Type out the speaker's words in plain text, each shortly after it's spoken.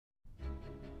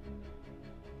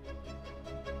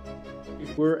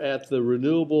We're at the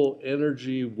Renewable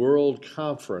Energy World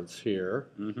Conference here,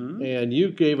 and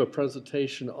you gave a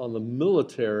presentation on the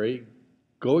military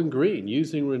going green,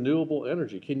 using renewable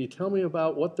energy. Can you tell me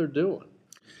about what they're doing?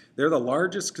 They're the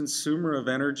largest consumer of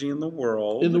energy in the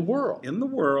world. In the world? In the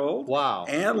world. Wow.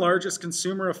 And largest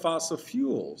consumer of fossil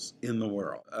fuels in the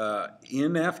world.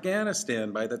 In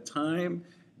Afghanistan, by the time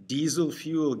diesel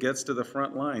fuel gets to the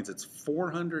front lines, it's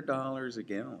 $400 a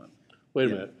gallon. Wait a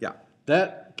minute. Yeah.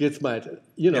 That gets my,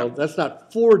 that's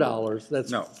not $4,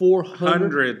 that's No,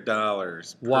 $400.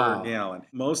 $100 Wow. per gallon.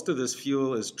 Most of this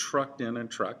fuel is trucked in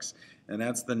trucks, and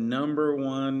that's the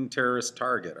 #1 terrorist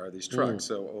target are these trucks.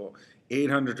 So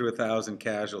 800 to 1,000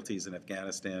 casualties in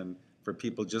Afghanistan for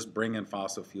people just bringing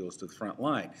fossil fuels to the front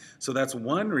line. So that's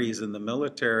one reason the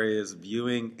military is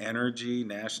viewing energy,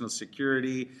 national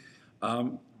security,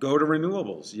 go to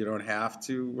renewables. You don't have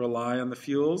to rely on the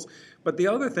fuels. But the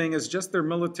other thing is just their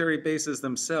military bases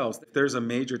themselves. If there's a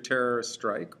major terrorist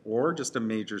strike or just a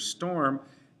major storm,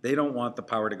 they don't want the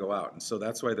power to go out. And so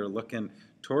that's why they're looking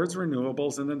towards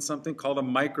renewables and then something called a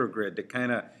microgrid to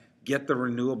kind of get the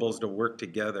renewables to work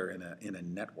together in a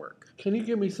network. Can you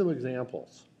give me some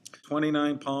examples?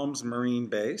 29 Palms Marine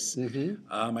Base.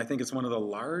 I think it's one of the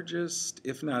largest,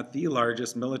 if not the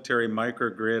largest, military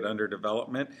microgrid under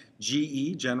development.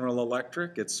 GE, General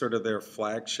Electric, it's sort of their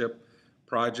flagship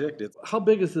project. How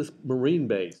big is this Marine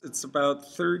base? It's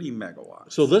about 30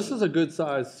 megawatts. So this is a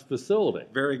good-sized facility.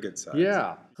 Very good size.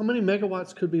 Yeah. How many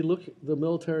megawatts could the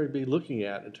military be looking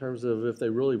at in terms of if they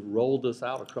really rolled this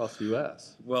out across the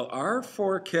U.S.? Well, our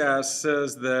forecast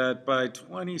says that by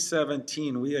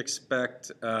 2017 we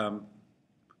expect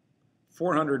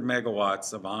 400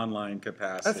 megawatts of online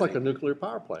capacity. That's like a nuclear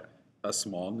power plant. A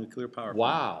small nuclear power plant.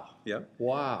 Wow. Yep.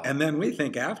 Wow. And then we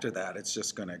think after that it's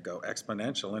just going to go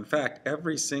exponential. In fact,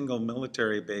 every single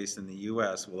military base in the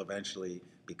U.S. will eventually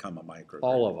become a microgrid.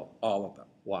 All of them? All of them.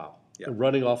 Wow. Yeah. And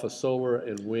running off of solar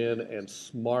and wind and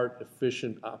smart,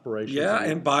 efficient operations. Yeah,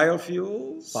 and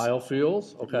biofuels.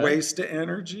 Biofuels, okay. Waste to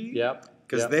energy. Yep.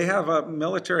 Because they have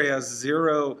military has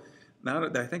zero,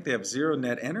 I think they have zero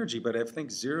net energy, but I think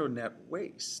zero net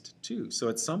waste too. So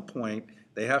at some point,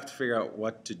 they have to figure out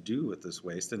what to do with this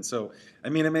waste. And so, I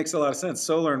mean, it makes a lot of sense.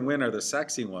 Solar and wind are the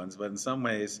sexy ones, but in some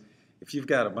ways, if you've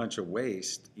got a bunch of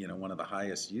waste, one of the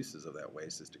highest uses of that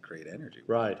waste is to create energy.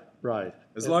 Right, right.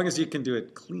 As long as you can do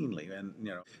it cleanly. And,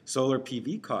 solar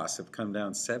PV costs have come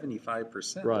down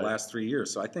 75% the last 3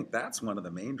 years. So I think that's one of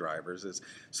the main drivers is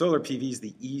solar PV is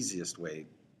the easiest way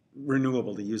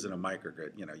renewable to use in a microgrid.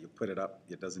 You put it up,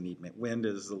 it doesn't need wind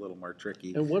is a little more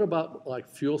tricky. And what about like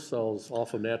fuel cells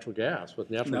off of natural gas with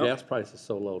natural gas prices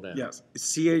so low now? Yes,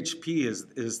 CHP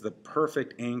is the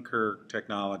perfect anchor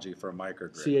technology for a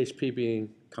microgrid. CHP being?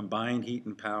 Combined heat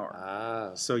and power.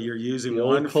 Ah. So you're using the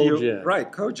one old fuel. cogen. Right,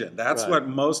 cogen. That's what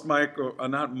most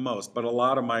not most, but a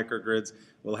lot of microgrids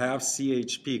will have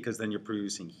CHP because then you're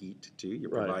producing heat too. You're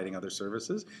providing other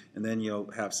services. And then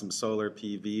you'll have some solar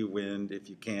PV, wind if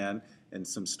you can, and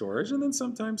some storage, and then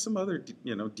sometimes some other,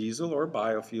 diesel or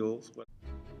biofuels.